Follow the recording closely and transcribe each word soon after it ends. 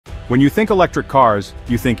When you think electric cars,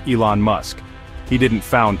 you think Elon Musk. He didn't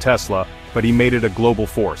found Tesla, but he made it a global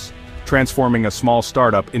force, transforming a small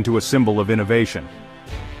startup into a symbol of innovation.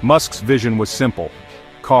 Musk's vision was simple: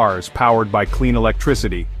 cars powered by clean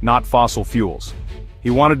electricity, not fossil fuels. He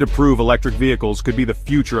wanted to prove electric vehicles could be the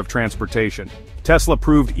future of transportation. Tesla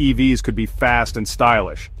proved EVs could be fast and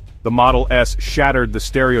stylish. The Model S shattered the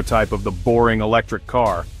stereotype of the boring electric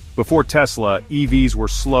car. Before Tesla, EVs were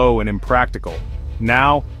slow and impractical.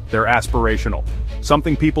 Now, they're aspirational,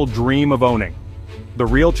 something people dream of owning. The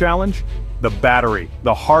real challenge? The battery,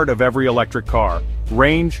 the heart of every electric car.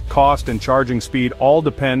 Range, cost, and charging speed all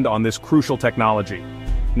depend on this crucial technology.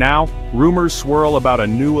 Now, rumors swirl about a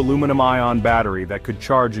new aluminum-ion battery that could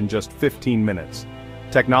charge in just 15 minutes.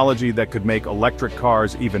 Technology that could make electric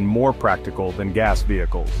cars even more practical than gas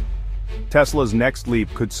vehicles. Tesla's next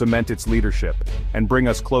leap could cement its leadership and bring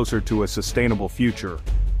us closer to a sustainable future,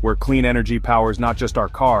 where clean energy powers not just our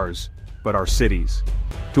cars, but our cities.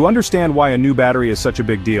 To understand why a new battery is such a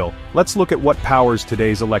big deal, let's look at what powers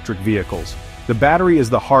today's electric vehicles. The battery is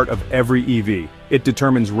the heart of every EV. It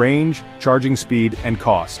determines range, charging speed, and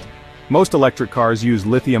cost. Most electric cars use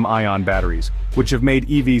lithium-ion batteries, which have made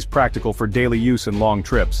EVs practical for daily use and long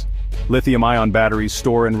trips. Lithium-ion batteries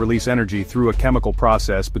store and release energy through a chemical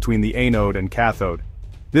process between the anode and cathode.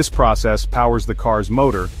 This process powers the car's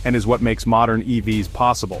motor and is what makes modern EVs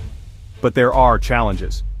possible. But there are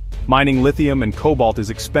challenges. Mining lithium and cobalt is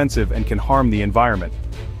expensive and can harm the environment.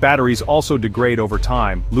 Batteries also degrade over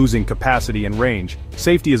time, losing capacity and range.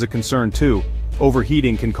 Safety is a concern too.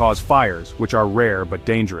 Overheating can cause fires, which are rare but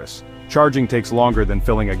dangerous. Charging takes longer than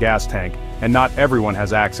filling a gas tank, and not everyone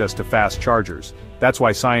has access to fast chargers. That's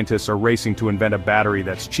why scientists are racing to invent a battery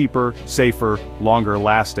that's cheaper, safer, longer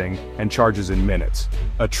lasting, and charges in minutes.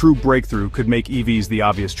 A true breakthrough could make EVs the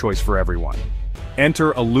obvious choice for everyone.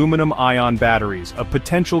 Enter aluminum-ion batteries, a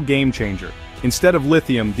potential game-changer. Instead of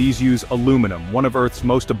lithium, these use aluminum, one of Earth's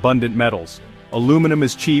most abundant metals. Aluminum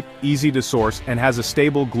is cheap, easy to source, and has a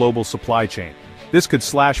stable global supply chain. This could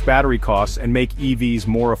slash battery costs and make EVs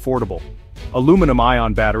more affordable.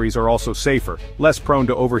 Aluminum-ion batteries are also safer, less prone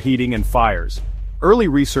to overheating and fires. Early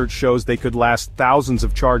research shows they could last thousands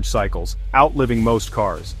of charge cycles, outliving most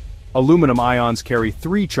cars. Aluminum ions carry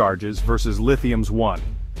 3 charges versus lithium's 1,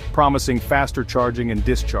 promising faster charging and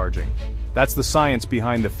discharging. That's the science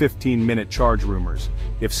behind the 15-minute charge rumors.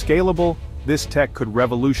 If scalable, this tech could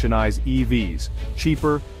revolutionize EVs,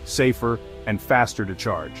 cheaper, safer, and faster to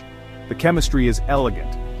charge. The chemistry is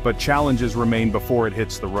elegant, but challenges remain before it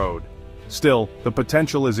hits the road. Still, the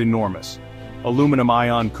potential is enormous.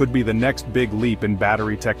 Aluminum-ion could be the next big leap in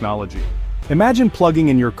battery technology. Imagine plugging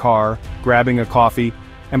in your car, grabbing a coffee,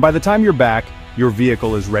 and by the time you're back, your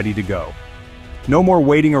vehicle is ready to go. No more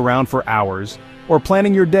waiting around for hours, or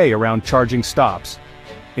planning your day around charging stops.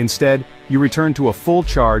 Instead, you return to a full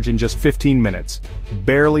charge in just 15 minutes,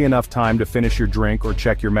 barely enough time to finish your drink or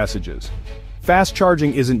check your messages. Fast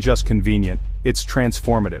charging isn't just convenient, it's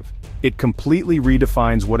transformative. It completely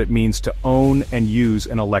redefines what it means to own and use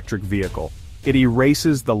an electric vehicle. It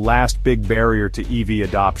erases the last big barrier to EV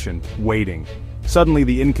adoption: waiting. Suddenly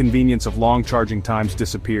the inconvenience of long charging times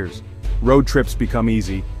disappears. Road trips become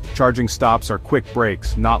easy, charging stops are quick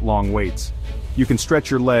breaks, not long waits. You can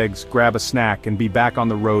stretch your legs, grab a snack, and be back on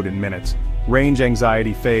the road in minutes. Range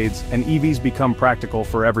anxiety fades, and EVs become practical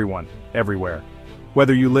for everyone, everywhere.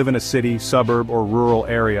 Whether you live in a city, suburb, or rural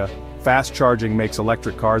area, fast charging makes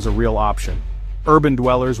electric cars a real option. Urban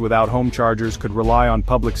dwellers without home chargers could rely on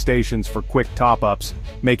public stations for quick top-ups,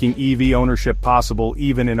 making EV ownership possible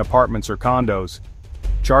even in apartments or condos.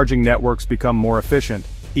 Charging networks become more efficient.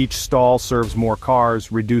 Each stall serves more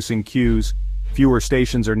cars, reducing queues. Fewer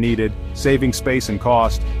stations are needed, saving space and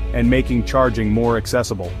cost, and making charging more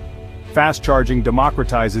accessible. Fast charging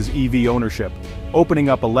democratizes EV ownership, opening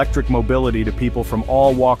up electric mobility to people from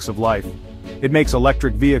all walks of life. It makes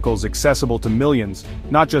electric vehicles accessible to millions,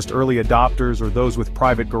 not just early adopters or those with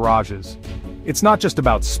private garages. It's not just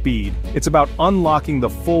about speed, it's about unlocking the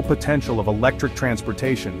full potential of electric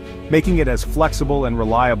transportation, making it as flexible and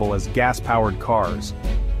reliable as gas-powered cars.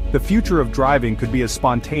 The future of driving could be as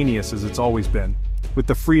spontaneous as it's always been, with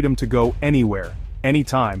the freedom to go anywhere,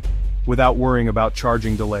 anytime, without worrying about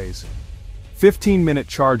charging delays. 15-minute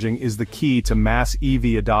charging is the key to mass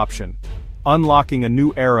EV adoption, unlocking a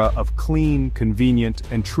new era of clean, convenient,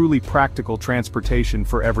 and truly practical transportation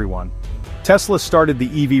for everyone. Tesla started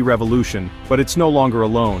the EV revolution, but it's no longer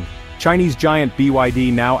alone. Chinese giant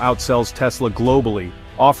BYD now outsells Tesla globally,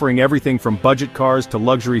 offering everything from budget cars to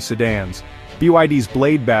luxury sedans. BYD's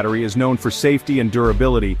Blade battery is known for safety and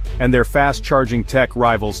durability, and their fast-charging tech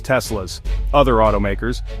rivals Tesla's. Other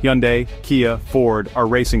automakers, Hyundai, Kia, Ford, are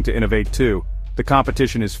racing to innovate too. The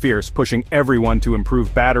competition is fierce, pushing everyone to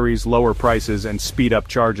improve batteries, lower prices, and speed up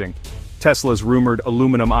charging. Tesla's rumored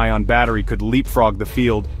aluminum-ion battery could leapfrog the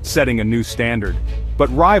field, setting a new standard.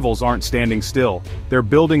 But rivals aren't standing still. They're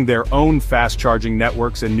building their own fast-charging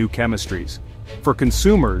networks and new chemistries. For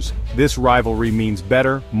consumers, this rivalry means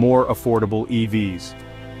better, more affordable EVs.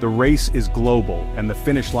 The race is global, and the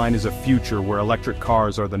finish line is a future where electric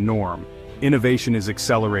cars are the norm. Innovation is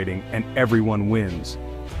accelerating, and everyone wins.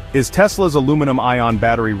 Is Tesla's aluminum-ion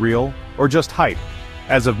battery real, or just hype?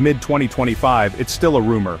 As of mid-2025, it's still a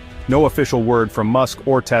rumor. No official word from Musk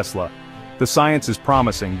or Tesla. The science is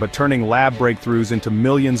promising, but turning lab breakthroughs into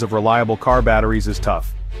millions of reliable car batteries is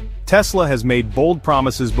tough. Tesla has made bold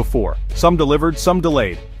promises before, some delivered, some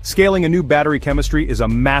delayed. Scaling a new battery chemistry is a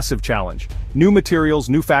massive challenge. New materials,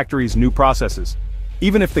 new factories, new processes.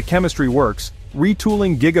 Even if the chemistry works,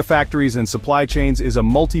 retooling gigafactories and supply chains is a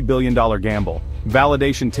multi-billion-dollar gamble.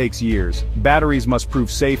 Validation takes years. Batteries must prove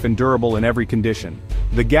safe and durable in every condition.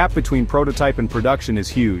 The gap between prototype and production is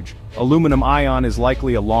huge. Aluminum-ion is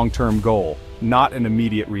likely a long-term goal, not an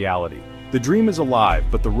immediate reality. The dream is alive,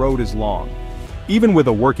 but the road is long. Even with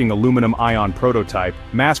a working aluminum-ion prototype,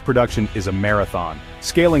 mass production is a marathon.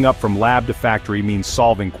 Scaling up from lab to factory means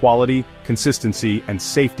solving quality, consistency, and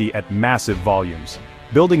safety at massive volumes.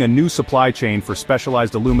 Building a new supply chain for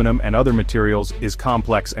specialized aluminum and other materials is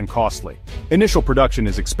complex and costly. Initial production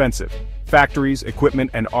is expensive. Factories, equipment,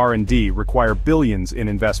 and R&D require billions in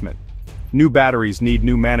investment. New batteries need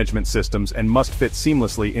new management systems and must fit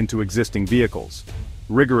seamlessly into existing vehicles.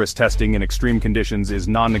 Rigorous testing in extreme conditions is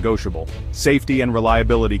non-negotiable. Safety and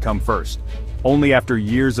reliability come first. Only after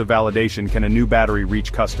years of validation can a new battery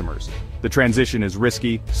reach customers. The transition is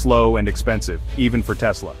risky, slow, and expensive, even for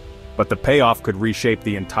Tesla. But the payoff could reshape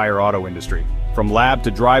the entire auto industry. From lab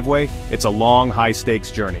to driveway, it's a long,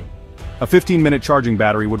 high-stakes journey. A 15-minute charging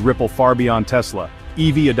battery would ripple far beyond Tesla.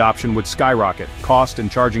 EV adoption would skyrocket. Cost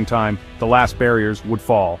and charging time, the last barriers, would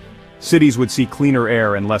fall. Cities would see cleaner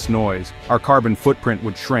air and less noise. Our carbon footprint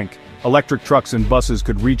would shrink. Electric trucks and buses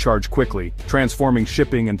could recharge quickly, transforming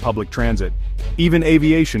shipping and public transit. Even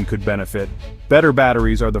aviation could benefit. Better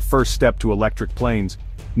batteries are the first step to electric planes.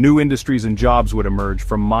 New industries and jobs would emerge,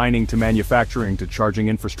 from mining to manufacturing to charging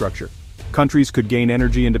infrastructure. Countries could gain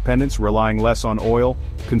energy independence, relying less on oil.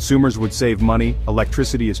 Consumers would save money,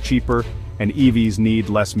 electricity is cheaper, and EVs need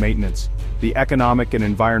less maintenance. The economic and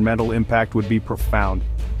environmental impact would be profound.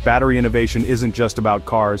 Battery innovation isn't just about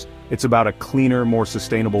cars, it's about a cleaner, more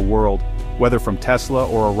sustainable world. Whether from Tesla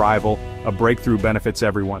or a rival, a breakthrough benefits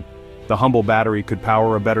everyone. The humble battery could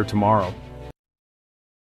power a better tomorrow.